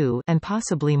CO2 and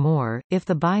possibly more, if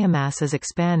the biomass is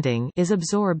expanding, is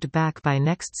absorbed back by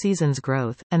next season's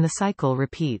growth, and the cycle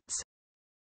repeats.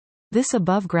 This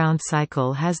above-ground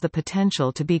cycle has the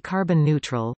potential to be carbon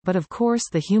neutral, but of course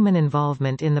the human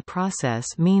involvement in the process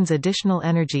means additional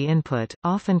energy input,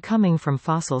 often coming from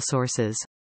fossil sources.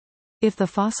 If the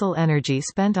fossil energy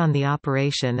spent on the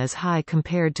operation is high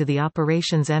compared to the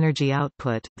operation's energy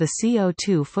output, the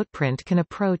CO2 footprint can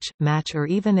approach, match or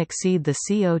even exceed the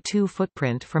CO2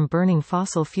 footprint from burning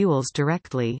fossil fuels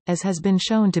directly, as has been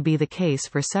shown to be the case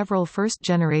for several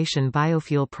first-generation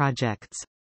biofuel projects.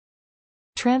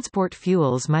 Transport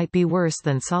fuels might be worse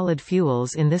than solid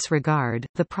fuels in this regard.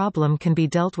 The problem can be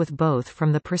dealt with both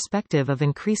from the perspective of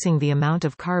increasing the amount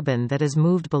of carbon that is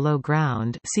moved below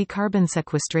ground, see carbon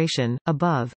sequestration,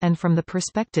 above, and from the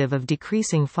perspective of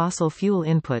decreasing fossil fuel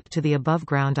input to the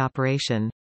above-ground operation.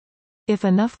 If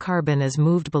enough carbon is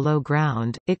moved below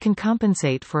ground, it can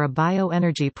compensate for a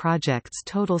bioenergy project's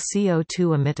total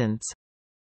CO2 emittance.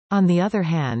 On the other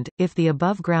hand, if the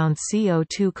above-ground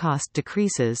CO2 cost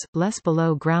decreases, less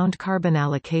below-ground carbon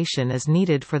allocation is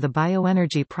needed for the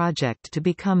bioenergy project to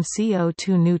become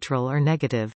CO2 neutral or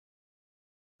negative.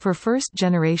 For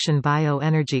first-generation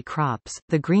bioenergy crops,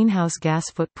 the greenhouse gas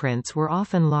footprints were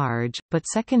often large, but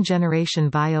second-generation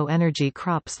bioenergy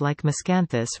crops like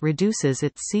Miscanthus reduces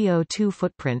its CO2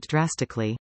 footprint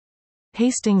drastically.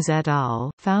 Hastings et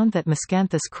al. Found that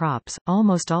Miscanthus crops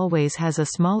almost always has a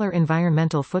smaller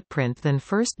environmental footprint than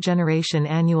first-generation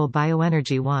annual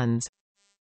bioenergy ones.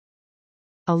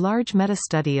 A large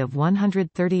meta-study of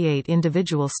 138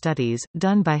 individual studies,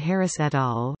 done by Harris et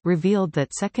al., revealed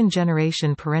that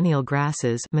second-generation perennial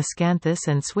grasses Miscanthus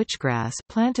and switchgrass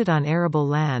planted on arable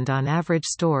land on average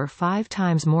store 5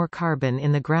 times more carbon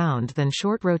in the ground than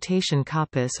short-rotation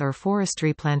coppice or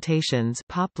forestry plantations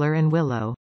poplar and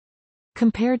willow.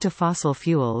 Compared to fossil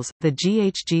fuels, the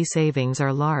GHG savings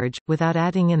are large. Without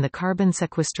adding in the carbon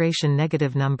sequestration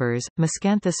negative numbers,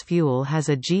 Miscanthus fuel has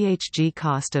a GHG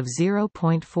cost of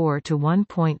 0.4 to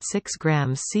 1.6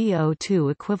 grams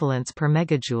CO2 equivalents per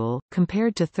megajoule,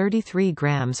 compared to 33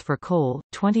 grams for coal,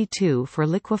 22 for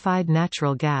liquefied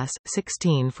natural gas,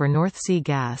 16 for North Sea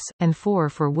gas, and 4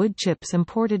 for wood chips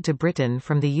imported to Britain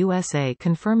from the USA.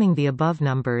 Confirming the above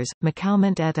numbers,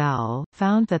 McCalmont et al.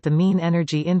 Found that the mean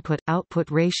energy input-output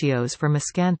ratios for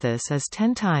Miscanthus is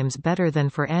 10 times better than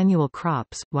for annual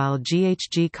crops, while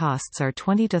GHG costs are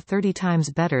 20 to 30 times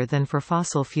better than for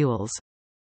fossil fuels.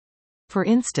 For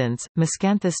instance,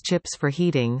 Miscanthus chips for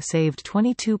heating saved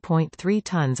 22.3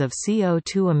 tons of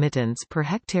CO2 emittance per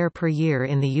hectare per year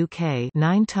in the UK,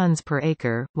 9 tons per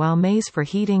acre, while maize for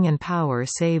heating and power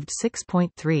saved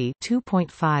 6.3,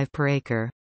 2.5 per acre.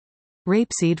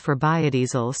 Rapeseed for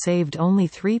biodiesel saved only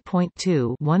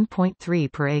 3.2,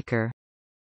 1.3 per acre.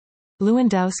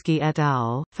 Lewandowski et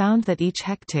al. Found that each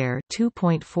hectare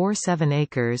 2.47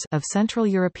 acres of Central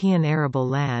European arable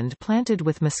land planted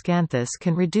with Miscanthus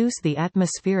can reduce the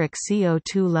atmospheric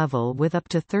CO2 level with up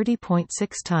to 30.6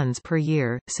 tons per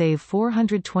year, save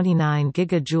 429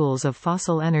 gigajoules of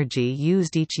fossil energy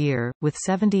used each year, with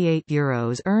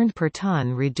 €78 earned per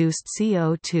ton reduced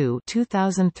CO2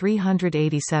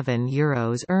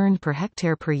 €2,387 earned per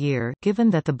hectare per year,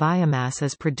 given that the biomass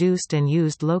is produced and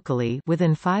used locally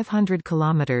within 500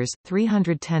 kilometers,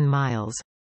 310 miles.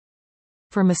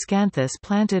 For Miscanthus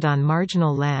planted on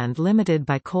marginal land limited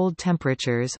by cold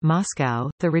temperatures Moscow,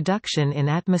 the reduction in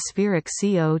atmospheric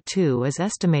CO2 is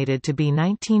estimated to be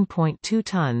 19.2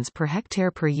 tons per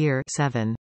hectare per year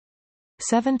 7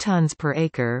 tons per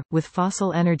acre, with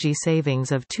fossil energy savings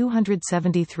of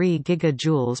 273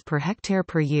 gigajoules per hectare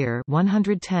per year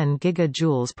 110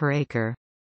 gigajoules per acre.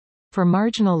 For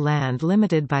marginal land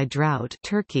limited by drought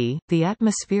Turkey, the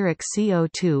atmospheric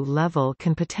CO2 level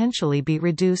can potentially be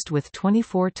reduced with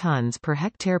 24 tons per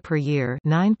hectare per year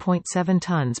 9.7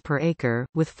 tons per acre,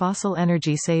 with fossil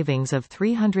energy savings of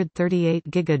 338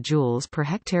 gigajoules per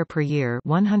hectare per year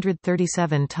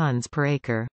 137 tons per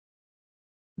acre.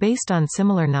 Based on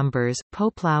similar numbers,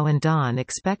 Poplow and Dawn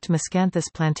expect Miscanthus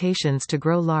plantations to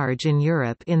grow large in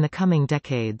Europe in the coming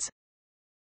decades.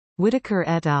 Whitaker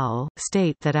et al.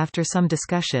 State that after some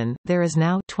discussion, there is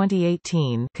now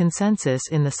 2018 consensus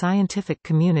in the scientific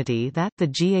community that the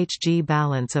GHG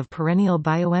balance of perennial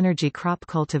bioenergy crop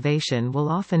cultivation will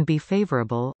often be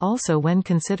favorable, also when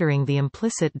considering the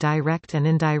implicit direct and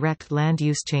indirect land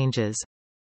use changes.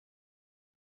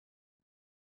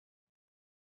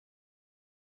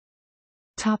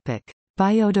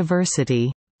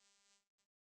 Biodiversity.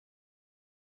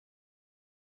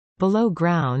 Below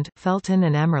ground, Felton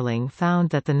and Emmerling found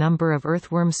that the number of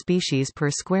earthworm species per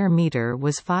square meter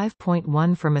was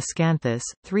 5.1 for Miscanthus,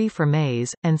 3 for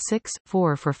maize, and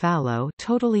 6.4 for fallow,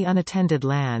 totally unattended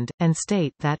land, and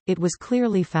state that, it was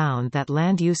clearly found that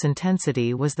land use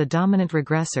intensity was the dominant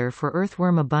regressor for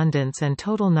earthworm abundance and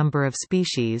total number of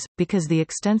species, because the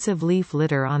extensive leaf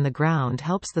litter on the ground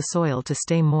helps the soil to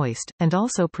stay moist, and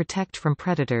also protect from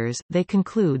predators. They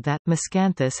conclude that,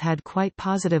 Miscanthus had quite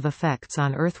positive effects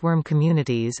on earthworm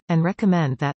communities, and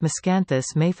recommend that,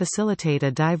 Miscanthus may facilitate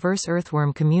a diverse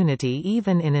earthworm community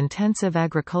even in intensive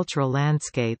agricultural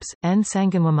landscapes. N.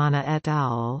 Sanganwamana et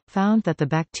al. Found that the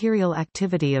bacterial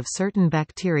activity of certain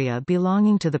bacteria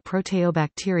belonging to the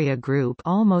Proteobacteria group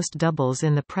almost doubles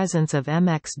in the presence of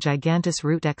MX giganteus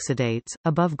root exudates.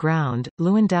 Above ground,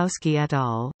 Lewandowski et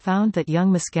al. Found that young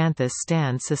Miscanthus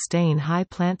stands sustain high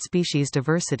plant species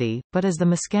diversity, but as the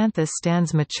Miscanthus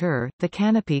stands mature, the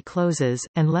canopy closes,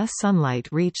 and less sunlight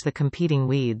reach the competing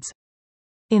weeds.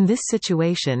 In this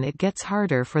situation it gets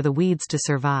harder for the weeds to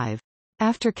survive.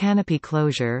 After canopy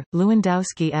closure,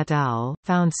 Lewandowski et al.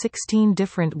 Found 16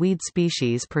 different weed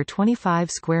species per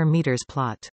 25 square meters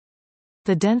plot.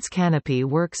 The dense canopy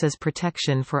works as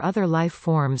protection for other life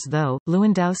forms though.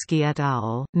 Lewandowski et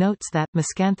al. Notes that,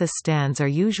 Miscanthus stands are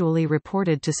usually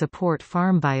reported to support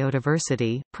farm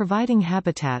biodiversity, providing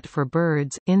habitat for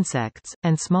birds, insects,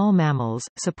 and small mammals.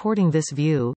 Supporting this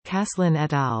view, Caslin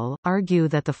et al. Argue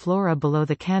that the flora below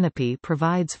the canopy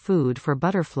provides food for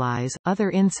butterflies,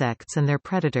 other insects and their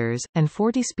predators, and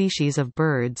 40 species of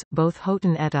birds. Both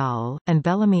Houghton et al. And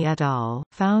Bellamy et al.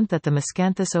 Found that the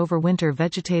Miscanthus overwinter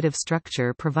vegetative structure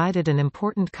provided an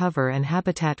important cover and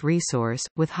habitat resource,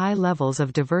 with high levels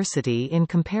of diversity in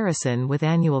comparison with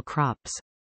annual crops.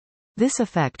 This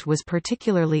effect was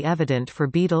particularly evident for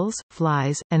beetles,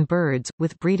 flies, and birds,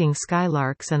 with breeding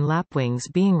skylarks and lapwings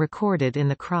being recorded in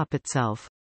the crop itself.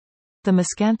 The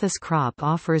Miscanthus crop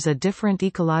offers a different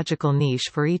ecological niche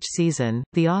for each season.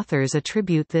 The authors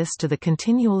attribute this to the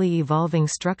continually evolving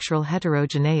structural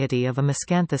heterogeneity of a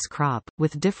Miscanthus crop,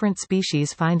 with different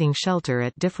species finding shelter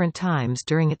at different times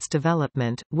during its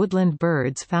development. Woodland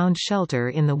birds found shelter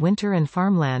in the winter and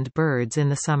farmland birds in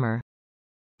the summer.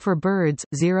 For birds,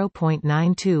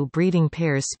 0.92 breeding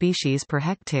pairs species per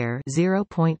hectare,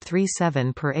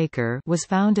 0.37 per acre was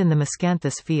found in the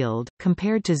Miscanthus field,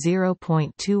 compared to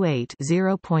 0.28,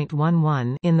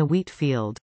 0.11 in the wheat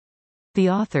field. The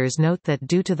authors note that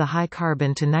due to the high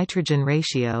carbon-to-nitrogen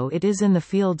ratio it is in the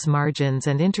field's margins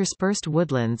and interspersed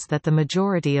woodlands that the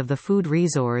majority of the food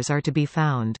resources are to be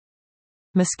found.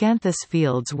 Miscanthus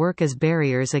fields work as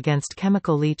barriers against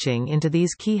chemical leaching into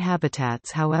these key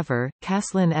habitats. However,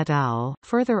 Caslin et al.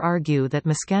 Further argue that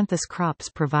Miscanthus crops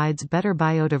provides better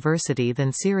biodiversity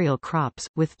than cereal crops,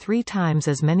 with 3 times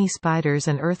as many spiders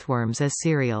and earthworms as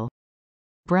cereal.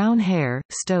 Brown hare,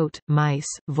 stoat,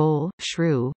 mice, vole,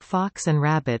 shrew, fox and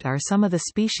rabbit are some of the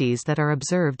species that are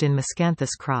observed in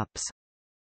Miscanthus crops.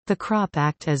 The crop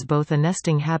acts as both a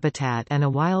nesting habitat and a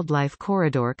wildlife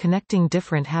corridor connecting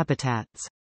different habitats.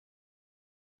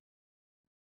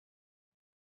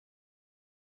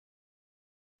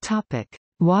 Topic: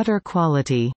 Water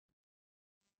quality.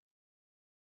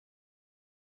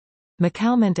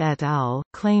 McCalmont et al.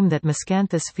 Claim that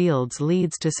Miscanthus fields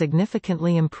leads to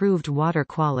significantly improved water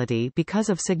quality because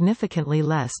of significantly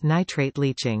less nitrate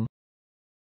leaching.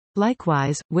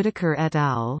 Likewise, Whitaker et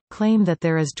al. Claim that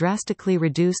there is drastically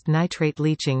reduced nitrate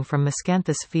leaching from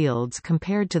Miscanthus fields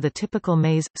compared to the typical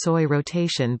maize-soy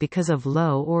rotation because of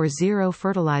low or zero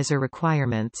fertilizer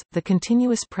requirements, the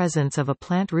continuous presence of a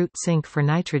plant root sink for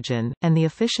nitrogen, and the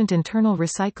efficient internal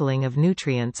recycling of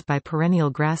nutrients by perennial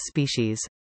grass species.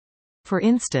 For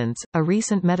instance, a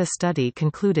recent meta-study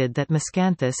concluded that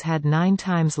Miscanthus had 9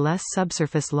 times less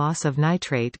subsurface loss of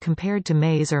nitrate compared to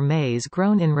maize or maize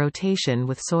grown in rotation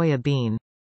with soya bean.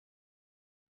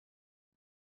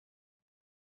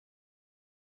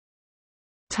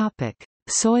 Topic: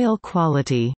 Soil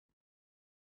quality.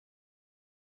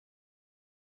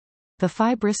 The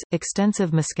fibrous, extensive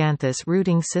Miscanthus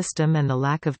rooting system and the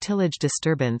lack of tillage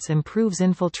disturbance improves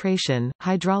infiltration,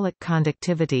 hydraulic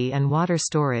conductivity and water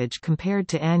storage compared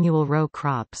to annual row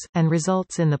crops, and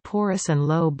results in the porous and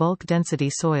low bulk density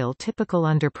soil typical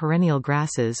under perennial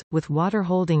grasses, with water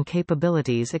holding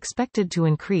capabilities expected to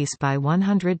increase by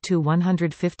 100 to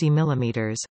 150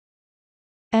 mm.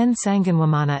 N.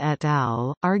 Sanganwamana et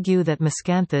al. Argue that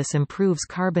Miscanthus improves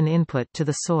carbon input to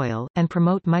the soil, and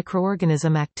promote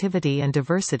microorganism activity and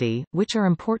diversity, which are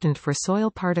important for soil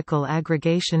particle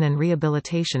aggregation and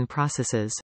rehabilitation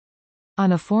processes.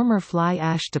 On a former fly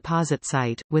ash deposit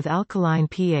site, with alkaline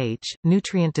pH,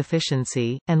 nutrient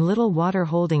deficiency, and little water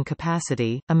holding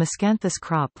capacity, a Miscanthus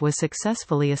crop was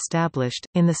successfully established,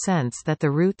 in the sense that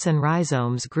the roots and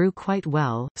rhizomes grew quite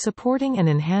well, supporting and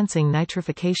enhancing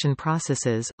nitrification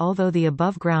processes, although the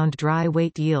above-ground dry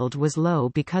weight yield was low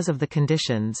because of the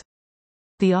conditions.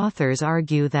 The authors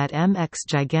argue that M.X.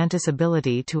 giganteus'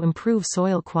 ability to improve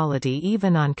soil quality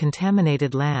even on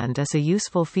contaminated land is a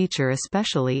useful feature,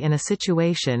 especially in a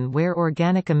situation where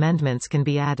organic amendments can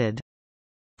be added.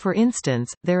 For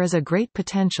instance, there is a great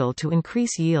potential to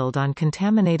increase yield on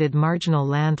contaminated marginal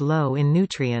land low in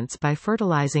nutrients by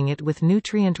fertilizing it with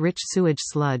nutrient-rich sewage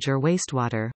sludge or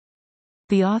wastewater.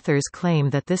 The authors claim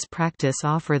that this practice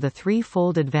offers the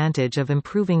threefold advantage of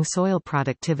improving soil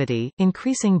productivity,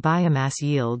 increasing biomass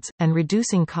yields, and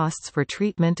reducing costs for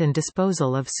treatment and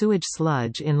disposal of sewage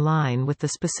sludge in line with the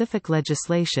specific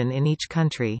legislation in each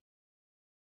country.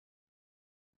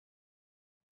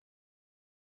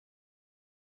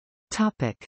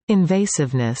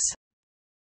 Invasiveness.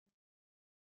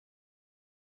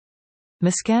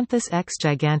 Miscanthus x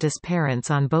giganteus parents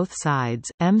on both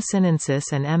sides, M.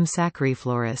 sinensis and M.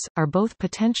 sacchariflorus, are both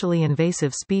potentially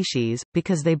invasive species,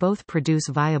 because they both produce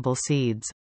viable seeds.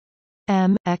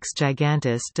 M. x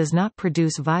giganteus does not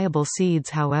produce viable seeds,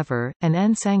 however, and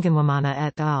N. Sanganwamana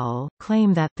et al.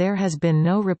 Claim that there has been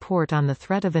no report on the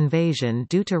threat of invasion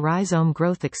due to rhizome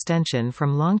growth extension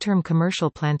from long-term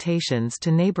commercial plantations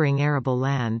to neighboring arable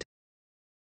land.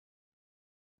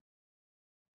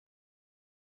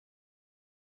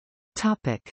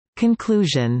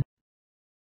 Conclusion.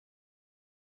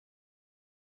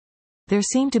 There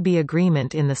seem to be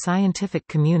agreement in the scientific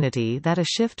community that a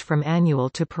shift from annual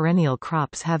to perennial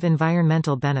crops have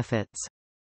environmental benefits.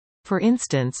 For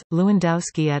instance,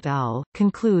 Lewandowski et al.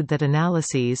 Conclude that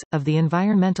analyses of the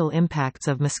environmental impacts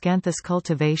of Miscanthus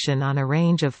cultivation on a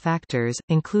range of factors,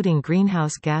 including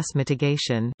greenhouse gas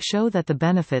mitigation, show that the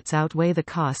benefits outweigh the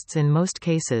costs in most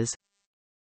cases.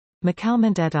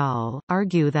 McCalmont et al.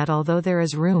 Argue that although there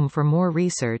is room for more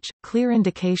research, clear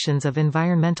indications of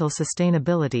environmental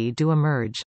sustainability do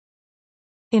emerge.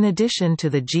 In addition to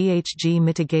the GHG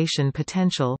mitigation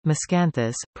potential,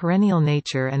 Miscanthus' perennial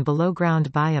nature and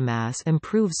below-ground biomass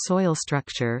improves soil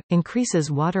structure,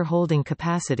 increases water holding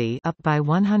capacity up by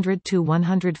 100 to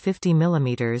 150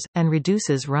 mm, and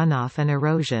reduces runoff and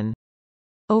erosion.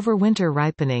 Overwinter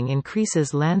ripening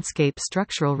increases landscape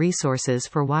structural resources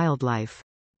for wildlife.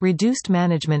 Reduced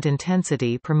management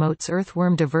intensity promotes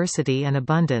earthworm diversity and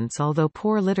abundance, although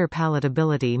poor litter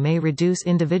palatability may reduce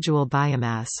individual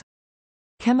biomass.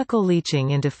 Chemical leaching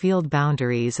into field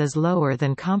boundaries is lower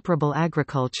than comparable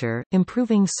agriculture,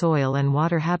 improving soil and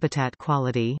water habitat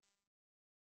quality.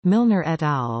 Milner et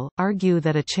al. Argue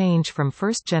that a change from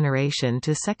first-generation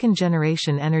to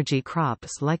second-generation energy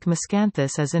crops like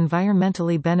Miscanthus is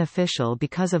environmentally beneficial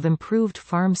because of improved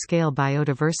farm-scale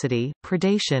biodiversity,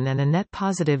 predation and a net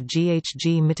positive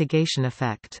GHG mitigation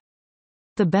effect.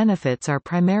 The benefits are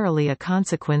primarily a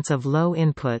consequence of low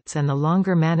inputs and the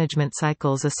longer management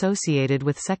cycles associated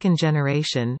with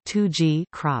second-generation (2G)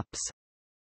 crops.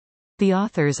 The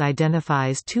authors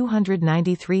identifies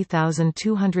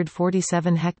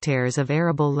 293,247 hectares of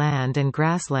arable land and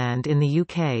grassland in the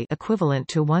UK, equivalent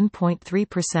to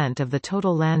 1.3% of the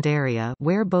total land area,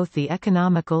 where both the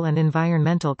economical and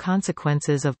environmental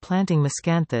consequences of planting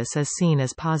Miscanthus is seen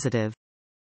as positive.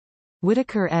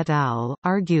 Whitaker et al.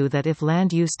 Argue that if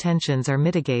land use tensions are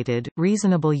mitigated,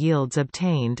 reasonable yields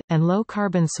obtained, and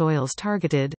low-carbon soils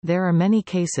targeted, there are many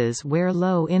cases where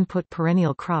low-input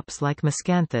perennial crops like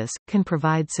Miscanthus can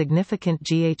provide significant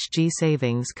GHG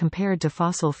savings compared to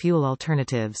fossil fuel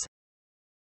alternatives.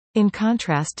 In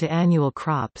contrast to annual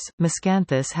crops,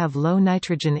 Miscanthus have low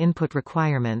nitrogen input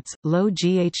requirements, low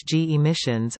GHG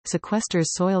emissions, sequesters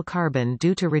soil carbon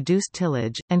due to reduced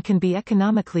tillage, and can be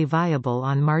economically viable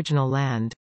on marginal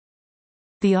land.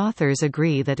 The authors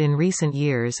agree that in recent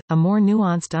years, a more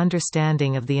nuanced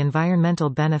understanding of the environmental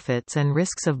benefits and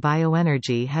risks of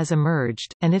bioenergy has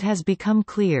emerged, and it has become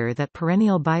clear that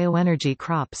perennial bioenergy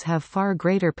crops have far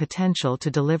greater potential to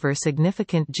deliver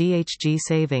significant GHG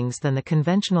savings than the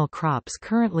conventional crops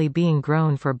currently being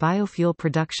grown for biofuel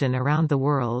production around the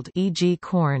world, e.g.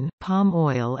 corn, palm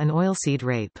oil and oilseed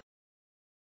rape.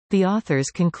 The authors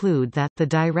conclude that the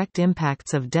direct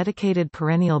impacts of dedicated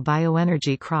perennial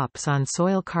bioenergy crops on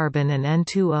soil carbon and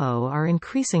N2O are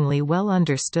increasingly well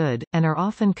understood, and are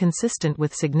often consistent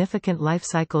with significant life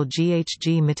cycle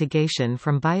GHG mitigation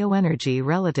from bioenergy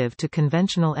relative to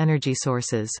conventional energy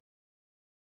sources.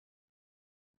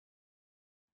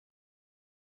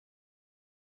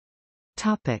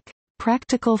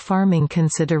 Practical farming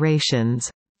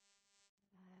considerations.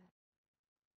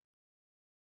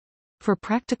 For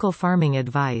practical farming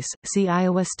advice, see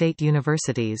Iowa State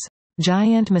University's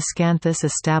Giant Miscanthus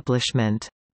Establishment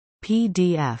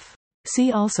PDF.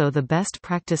 See also the Best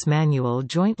Practice Manual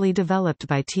jointly developed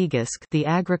by TGISC, the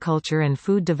Agriculture and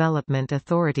Food Development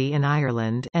Authority in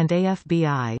Ireland, and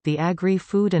AFBI, the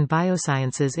Agri-Food and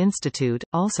Biosciences Institute,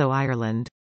 also Ireland.